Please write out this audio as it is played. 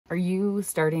Are you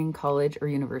starting college or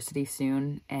university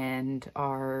soon and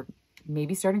are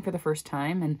maybe starting for the first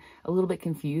time and a little bit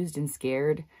confused and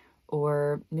scared?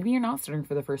 Or maybe you're not starting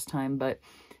for the first time, but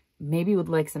maybe would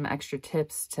like some extra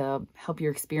tips to help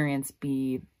your experience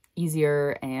be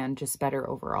easier and just better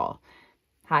overall.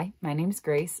 Hi, my name is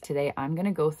Grace. Today I'm going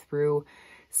to go through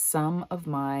some of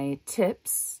my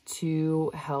tips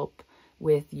to help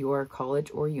with your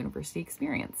college or university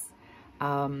experience.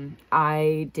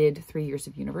 I did 3 years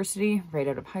of university right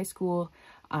out of high school.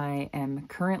 I'm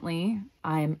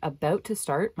about to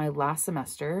start my last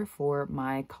semester for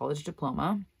my college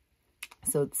diploma.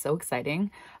 So it's so exciting.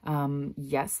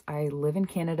 Yes, I live in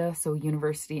Canada, so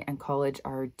university and college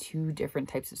are two different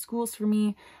types of schools for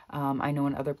me. I know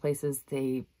in other places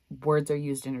words are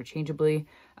used interchangeably,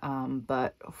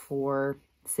 but for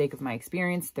sake of my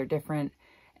experience, they're different.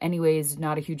 Anyways,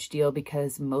 not a huge deal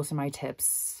because most of my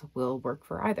tips will work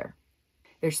for either.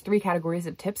 There's 3 categories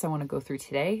of tips I want to go through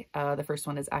today. The first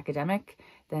one is academic,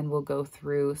 then we'll go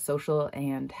through social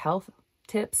and health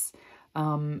tips,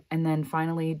 and then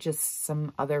finally just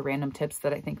some other random tips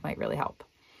that I think might really help.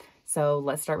 So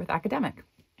let's start with academic.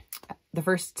 The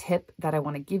first tip that I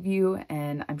want to give you,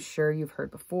 and I'm sure you've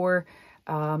heard before,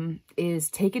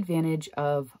 is take advantage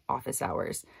of office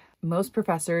hours. Most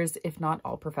professors, if not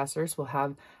all professors, will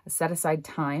have a set aside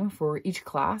time for each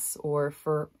class or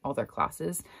for all their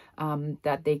classes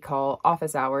that they call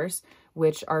office hours,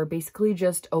 which are basically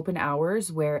just open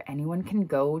hours where anyone can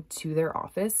go to their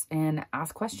office and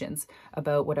ask questions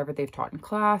about whatever they've taught in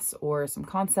class or some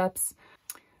concepts.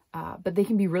 But they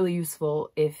can be really useful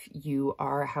if you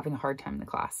are having a hard time in the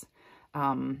class.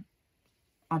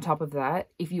 On top of that,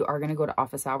 if you are going to go to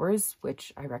office hours,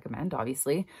 which I recommend,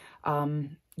 obviously,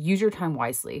 use your time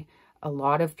wisely. A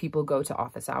lot of people go to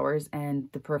office hours and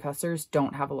the professors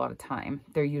don't have a lot of time.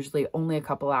 They're usually only a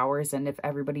couple hours, and if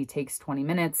everybody takes 20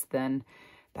 minutes, then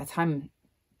that time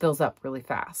fills up really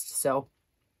fast. So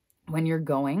when you're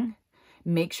going,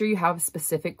 make sure you have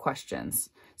specific questions.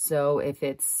 So if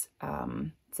it's,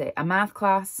 say, a math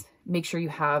class, make sure you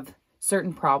have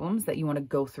certain problems that you want to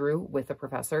go through with a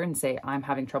professor and say, I'm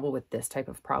having trouble with this type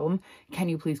of problem. Can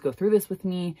you please go through this with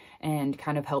me and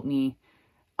kind of help me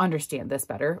understand this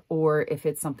better? Or if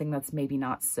it's something that's maybe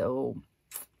not so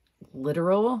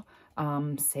literal,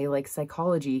 say like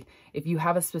psychology, if you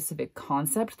have a specific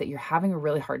concept that you're having a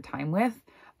really hard time with,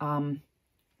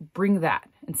 bring that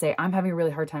and say, I'm having a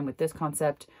really hard time with this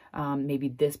concept, maybe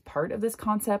this part of this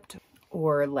concept.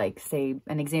 Or like, say,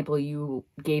 an example you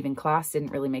gave in class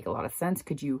didn't really make a lot of sense.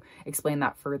 Could you explain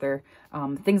that further?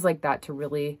 Things like that to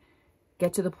really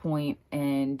get to the point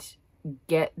and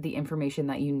get the information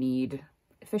that you need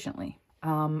efficiently.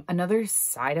 Another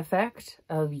side effect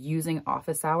of using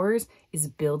office hours is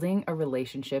building a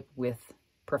relationship with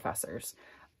professors.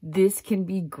 This can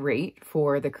be great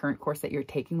for the current course that you're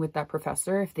taking with that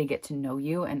professor. If they get to know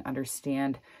you and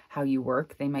understand how you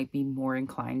work, they might be more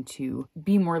inclined to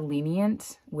be more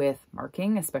lenient with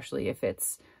marking, especially if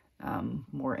it's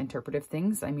more interpretive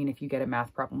things. I mean, if you get a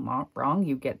math problem wrong,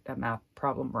 you get a math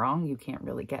problem wrong. You can't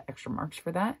really get extra marks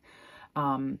for that.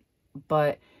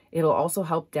 But it'll also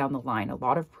help down the line. A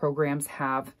lot of programs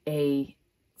have a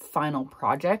final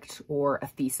project or a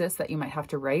thesis that you might have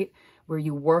to write where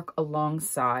you work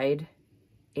alongside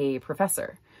a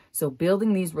professor. So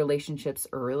building these relationships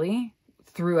early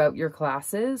throughout your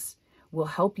classes will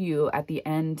help you at the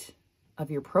end of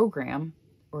your program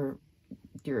or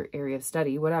your area of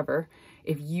study, whatever,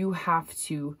 if you have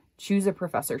to choose a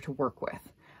professor to work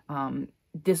with.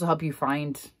 This will help you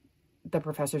find the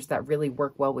professors that really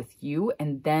work well with you,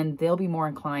 and then they'll be more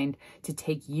inclined to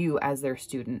take you as their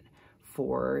student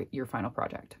for your final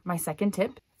project. My second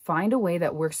tip, find a way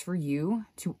that works for you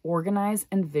to organize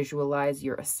and visualize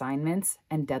your assignments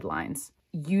and deadlines.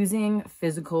 Using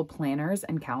physical planners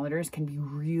and calendars can be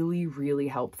really, really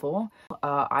helpful.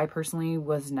 I personally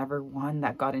was never one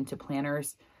that got into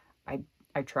planners.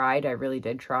 I tried, I really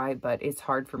did try, but it's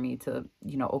hard for me to,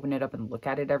 open it up and look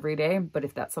at it every day. But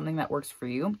if that's something that works for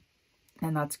you,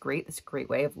 then that's great. It's a great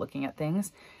way of looking at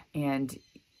things, and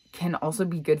can also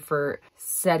be good for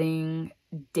setting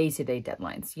day-to-day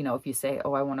deadlines. If you say,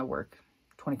 oh, I want to work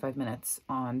 25 minutes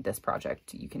on this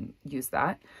project, you can use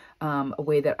that. A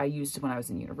way that I used when I was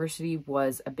in university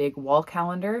was a big wall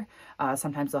calendar.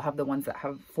 Sometimes they'll have the ones that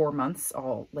have 4 months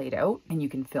all laid out, and you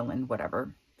can fill in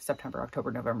whatever, September,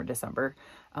 October, November, December,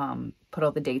 put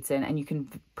all the dates in, and you can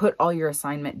put all your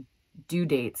assignment due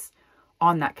dates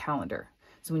on that calendar.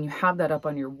 So when you have that up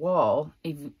on your wall,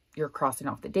 if you're crossing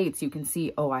off the dates, you can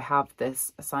see, oh, I have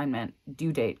this assignment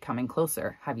due date coming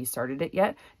closer. Have you started it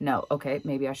yet? No. Okay,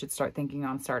 maybe I should start thinking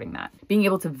on starting that. Being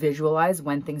able to visualize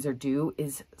when things are due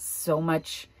is so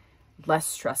much less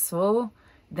stressful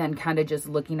than kind of just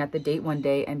looking at the date one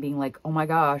day and being like, oh my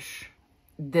gosh,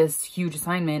 this huge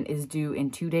assignment is due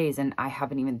in 2 days and I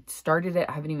haven't even started it.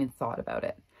 I haven't even thought about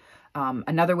it.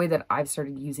 Another way that I've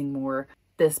started using more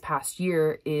this past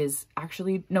year is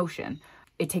actually Notion.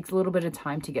 It takes a little bit of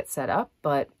time to get set up,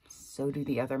 but so do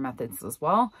the other methods as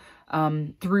well.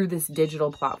 Through this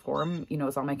digital platform, you know,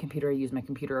 it's on my computer. I use my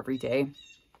computer every day.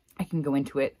 I can go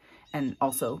into it and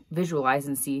also visualize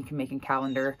and see. You can make a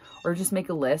calendar or just make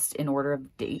a list in order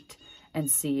of date and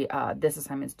see this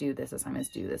assignment's due, this assignment's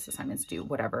due, this assignment's due,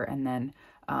 whatever. And then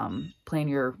plan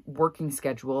your working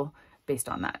schedule based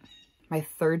on that. My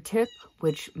third tip,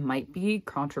 which might be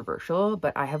controversial,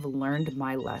 but I have learned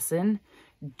my lesson: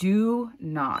 do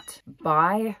not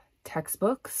buy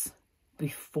textbooks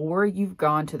before you've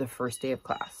gone to the first day of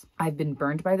class. I've been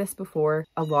burned by this before.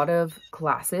 A lot of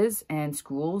classes and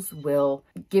schools will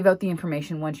give out the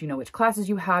information once you know which classes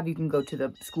you have. You can go to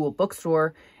the school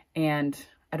bookstore, and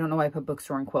I don't know why I put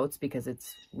bookstore in quotes because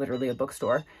it's literally a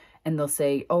bookstore, and they'll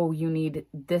say, oh, you need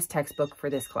this textbook for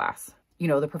this class. You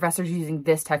know, the professor's using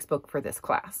this textbook for this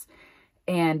class.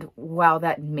 And while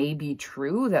that may be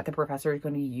true that the professor is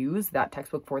going to use that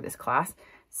textbook for this class,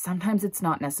 sometimes it's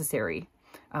not necessary.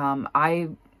 I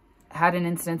had an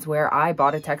instance where I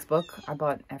bought a textbook. I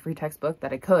bought every textbook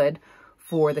that I could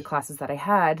for the classes that I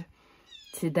had,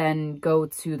 to then go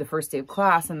to the first day of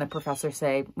class and the professor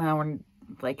say, well,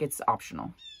 it's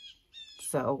optional.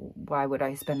 So why would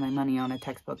I spend my money on a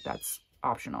textbook that's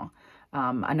optional?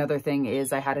 Another thing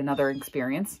is I had another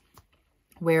experience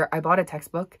where I bought a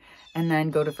textbook and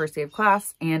then go to first day of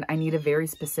class and I need a very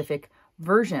specific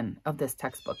version of this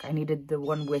textbook. I needed the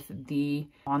one with the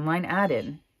online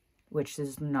add-in, which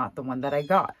is not the one that I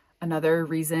got. Another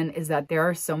reason is that there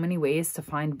are so many ways to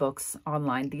find books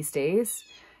online these days,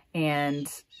 and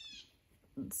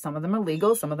some of them are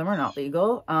legal, some of them are not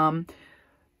legal.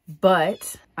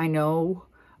 But I know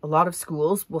a lot of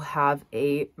schools will have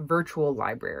a virtual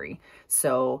library.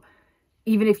 So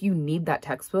even if you need that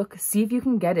textbook, see if you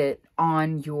can get it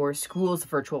on your school's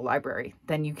virtual library.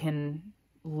 Then you can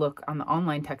look on the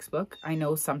online textbook. I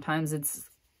know sometimes it's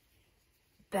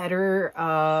better.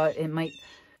 It might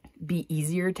be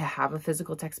easier to have a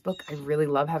physical textbook. I really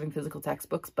love having physical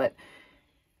textbooks, but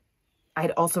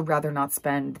I'd also rather not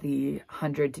spend the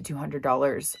 $100 to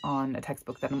 $200 on a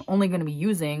textbook that I'm only going to be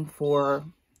using for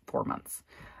 4 months.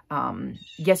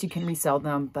 Yes, you can resell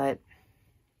them, but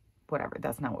whatever.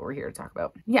 That's not what we're here to talk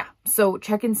about. Yeah. So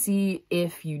check and see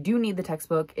if you do need the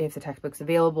textbook, if the textbook's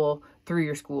available through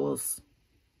your school's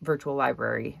virtual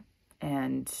library,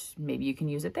 and maybe you can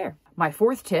use it there. My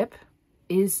fourth tip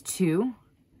is to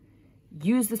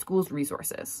use the school's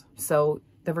resources. So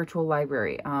the virtual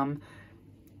library,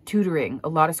 tutoring. A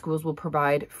lot of schools will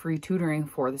provide free tutoring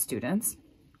for the students.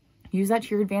 Use that to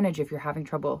your advantage if you're having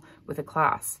trouble with a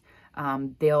class.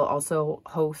 They'll also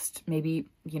host maybe,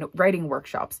 writing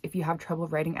workshops. If you have trouble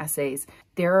writing essays,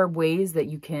 there are ways that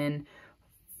you can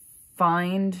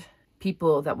find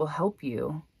people that will help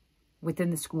you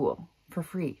within the school for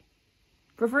free.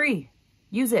 For free.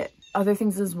 Use it. Other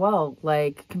things as well,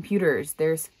 like computers.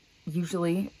 There's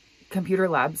usually computer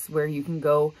labs where you can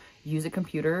go use a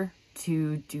computer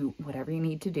to do whatever you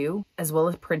need to do, as well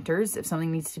as printers. If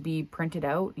something needs to be printed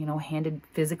out, handed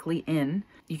physically in,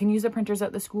 you can use the printers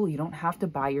at the school. You don't have to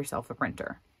buy yourself a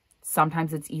printer.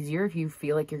 Sometimes it's easier if you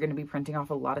feel like you're going to be printing off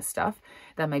a lot of stuff.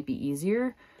 That might be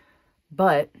easier,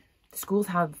 but schools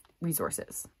have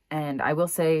resources. And I will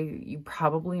say you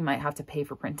probably might have to pay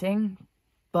for printing,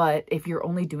 but if you're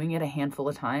only doing it a handful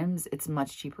of times, it's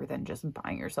much cheaper than just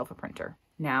buying yourself a printer.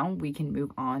 Now we can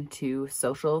move on to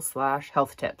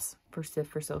social/health tips. First tip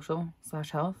for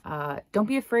social/health. Don't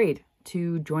be afraid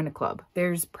to join a club.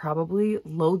 There's probably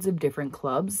loads of different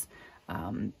clubs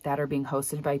that are being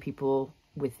hosted by people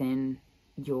within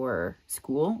your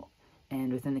school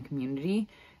and within the community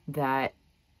that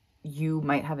you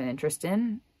might have an interest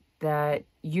in, that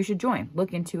you should join.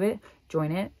 Look into it,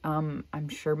 join it. I'm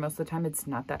sure most of the time it's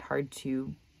not that hard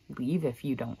to leave if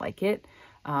you don't like it.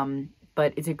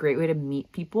 But it's a great way to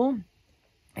meet people.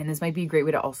 And this might be a great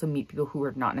way to also meet people who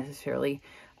are not necessarily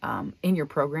in your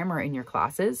program or in your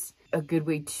classes. A good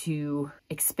way to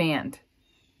expand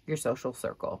your social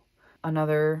circle.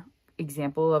 Another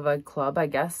example of a club, I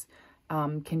guess,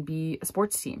 can be a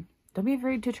sports team. Don't be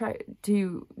afraid to try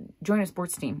to join a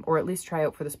sports team, or at least try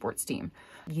out for the sports team.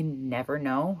 You never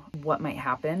know what might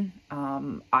happen.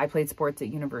 I played sports at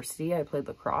university. I played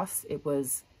lacrosse. It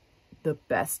was the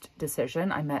best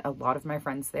decision. I met a lot of my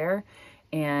friends there,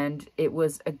 and it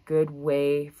was a good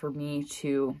way for me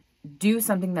to do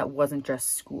something that wasn't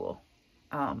just school.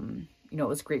 You know, it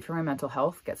was great for my mental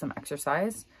health, get some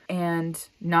exercise. And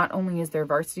not only is there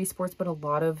varsity sports, but a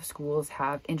lot of schools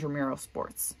have intramural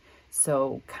sports.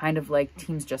 So kind of like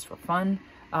teams just for fun.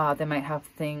 They might have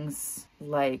things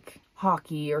like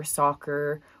hockey or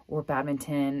soccer or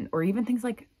badminton, or even things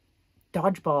like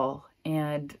dodgeball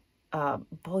and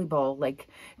volleyball, like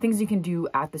things you can do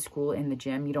at the school in the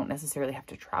gym. You don't necessarily have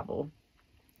to travel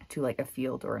to like a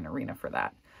field or an arena for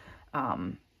that.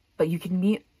 But you can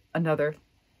meet another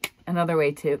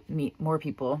way to meet more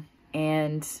people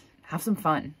and have some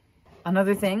fun.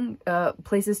 Another thing,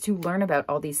 places to learn about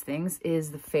all these things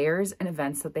is the fairs and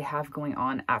events that they have going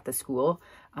on at the school.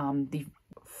 The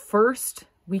first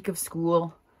week of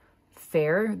school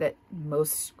fair that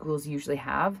most schools usually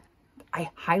have, I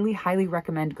highly, highly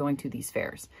recommend going to these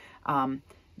fairs.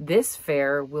 This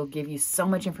fair will give you so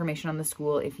much information on the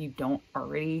school if you don't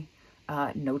already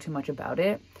know too much about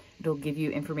it. It'll give you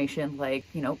information like,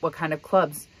 you know, what kind of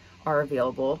clubs are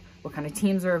available, what kind of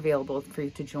teams are available for you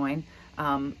to join,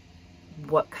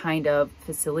 what kind of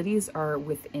facilities are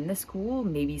within the school,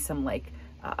 maybe some like,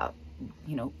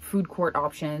 you know, food court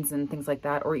options and things like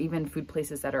that, or even food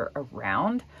places that are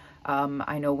around.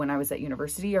 I know when I was at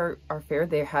university, our fair,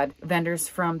 they had vendors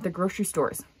from the grocery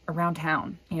stores around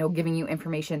town, you know, giving you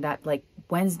information that like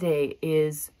Wednesday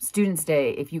is Students'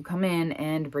 Day. If you come in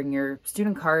and bring your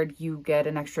student card, you get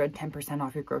an extra 10%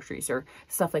 off your groceries or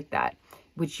stuff like that,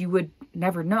 which you would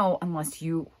never know unless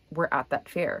you were at that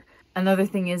fair. Another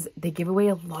thing is they give away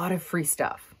a lot of free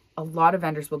stuff. A lot of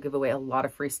vendors will give away a lot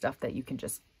of free stuff that you can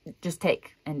just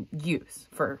take and use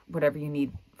for whatever you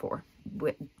need for.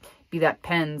 Be that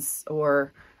pens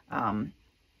or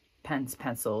pens,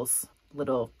 pencils,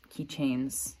 little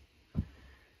keychains,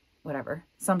 whatever.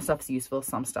 Some stuff's useful,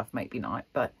 some stuff might be not,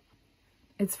 but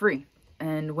it's free.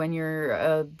 And when you're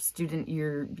a student,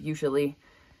 you're usually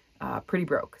pretty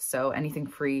broke. So anything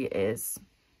free is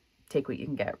take what you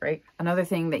can get, right? Another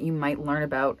thing that you might learn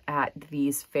about at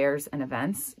these fairs and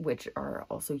events, which are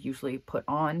also usually put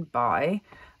on by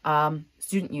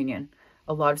student union.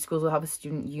 A lot of schools will have a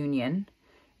student union,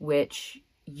 which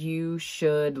you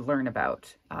should learn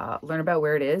about. Learn about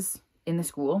where it is in the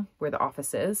school, where the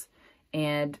office is,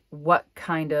 and what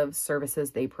kind of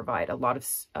services they provide. A lot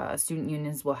of student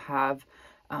unions will have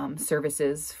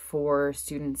services for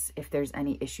students if there's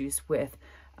any issues with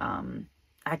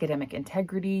academic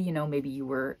integrity. You know, maybe you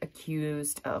were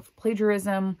accused of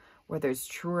plagiarism, whether it's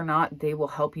true or not. They will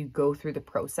help you go through the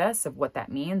process of what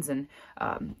that means and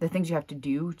the things you have to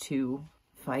do to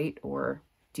fight or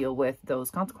deal with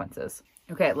those consequences.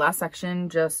 Okay, last section,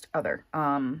 just other.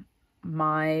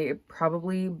 My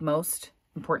probably most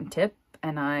important tip,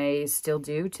 and I still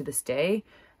do to this day,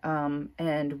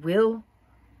 and will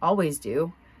always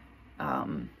do,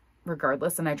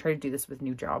 regardless, and I try to do this with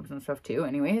new jobs and stuff too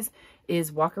anyways,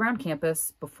 is walk around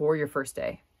campus before your first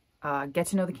day. Get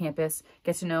to know the campus,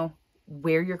 get to know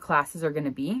where your classes are going to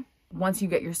be. Once you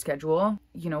get your schedule,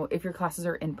 you know, if your classes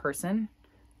are in person,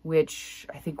 which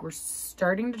I think we're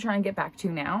starting to try and get back to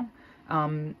now.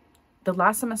 The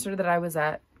last semester that I was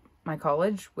at my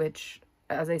college, which,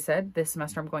 as I said, this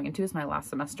semester I'm going into is my last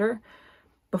semester.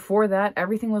 Before that,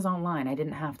 everything was online. I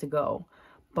didn't have to go.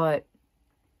 But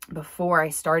before I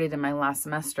started in my last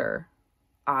semester,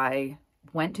 I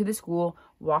went to the school,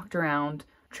 walked around,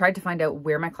 tried to find out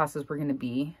where my classes were going to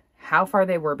be, how far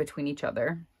they were between each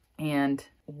other, and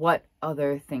what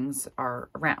other things are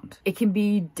around. It can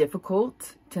be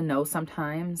difficult to know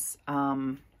sometimes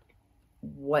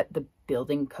what the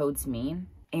building codes mean.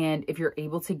 And if you're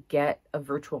able to get a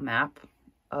virtual map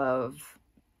of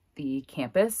the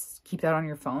campus, keep that on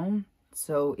your phone.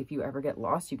 So if you ever get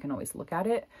lost, you can always look at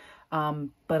it.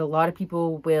 But a lot of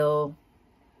people will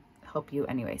help you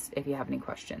anyways if you have any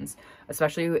questions,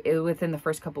 especially within the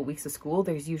first couple weeks of school.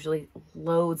 There's usually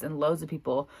loads and loads of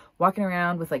people walking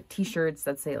around with like t-shirts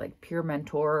that say like peer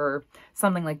mentor or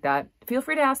something like that. Feel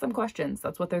free to ask them questions.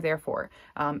 That's what they're there for.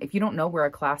 If you don't know where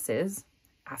a class is,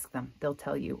 ask them, they'll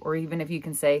tell you. Or even if you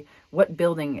can say, what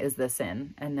building is this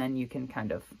in? And then you can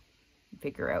kind of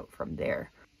figure out from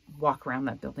there, walk around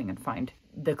that building and find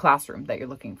the classroom that you're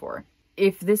looking for.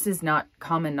 If this is not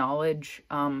common knowledge,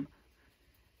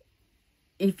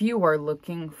 if you are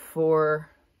looking for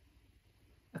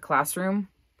a classroom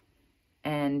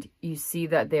and you see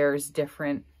that there's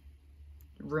different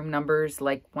room numbers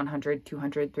like 100,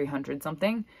 200, 300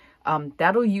 something,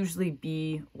 that'll usually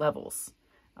be levels.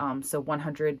 So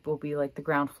 100 will be like the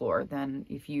ground floor. Then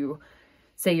if you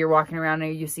say you're walking around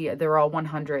and you see they're all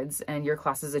 100s and your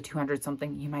class is a 200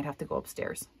 something, you might have to go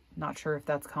upstairs. Not sure if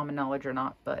that's common knowledge or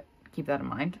not, but keep that in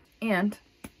mind. And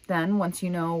then once you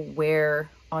know where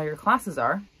all your classes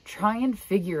are, try and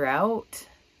figure out,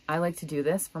 I like to do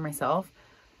this for myself,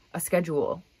 a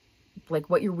schedule, like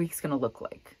what your week's going to look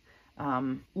like.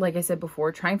 Like I said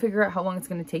before, try and figure out how long it's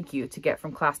going to take you to get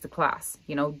from class to class.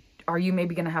 You know, are you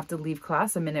maybe going to have to leave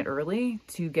class a minute early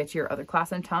to get to your other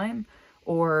class on time?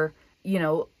 Or, you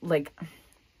know, like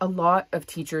a lot of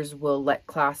teachers will let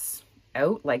class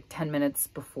out like 10 minutes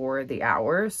before the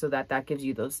hour so that gives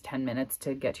you those 10 minutes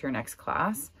to get to your next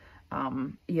class.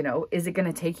 You know, is it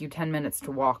going to take you 10 minutes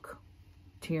to walk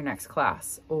to your next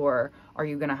class, or are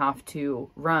you going to have to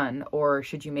run, or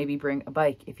should you maybe bring a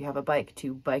bike if you have a bike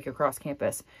to bike across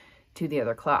campus to the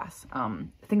other class?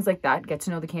 Things like that. Get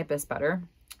to know the campus better.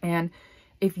 And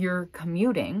if you're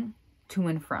commuting to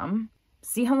and from,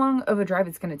 see how long of a drive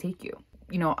it's going to take you.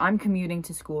 You know, I'm commuting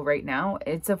to school right now.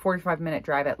 It's a 45-minute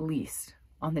drive at least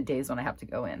on the days when I have to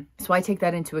go in. So I take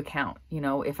that into account. You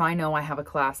know, if I know I have a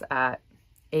class at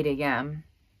 8 a.m.,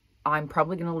 I'm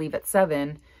probably going to leave at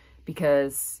 7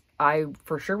 because I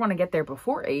for sure want to get there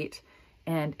before 8.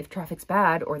 And if traffic's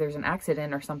bad or there's an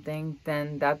accident or something,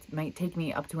 then that might take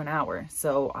me up to an hour.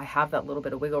 So I have that little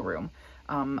bit of wiggle room.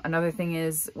 Another thing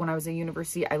is, when I was at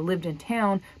university, I lived in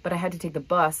town, but I had to take the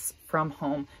bus from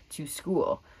home to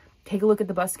school. Take a look at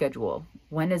the bus schedule.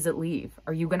 When does it leave?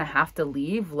 Are you going to have to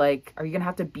leave? Like, are you going to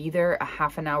have to be there a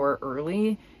half an hour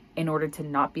early in order to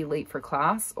not be late for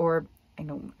class? Or, I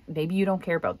know, maybe you don't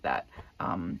care about that.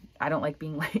 I don't like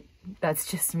being late.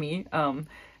 That's just me.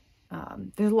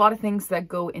 There's a lot of things that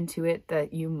go into it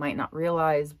that you might not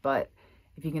realize, but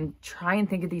if you can try and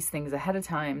think of these things ahead of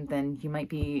time, then you might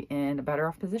be in a better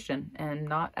off position and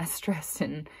not as stressed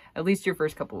in at least your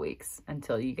first couple weeks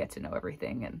until you get to know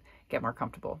everything and get more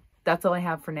comfortable. That's all I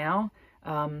have for now.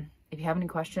 If you have any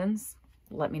questions,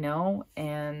 let me know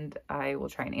and I will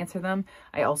try and answer them.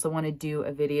 I also want to do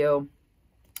a video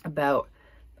about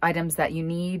items that you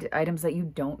need, items that you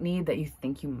don't need, that you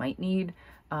think you might need.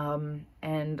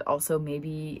 And also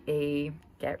maybe a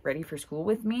get ready for school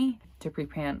with me to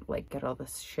pre-plan, like get all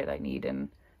this shit I need and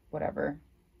whatever.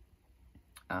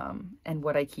 And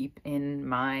what I keep in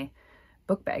my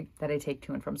book bag that I take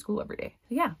to and from school every day.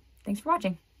 So yeah, thanks for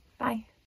watching. Bye.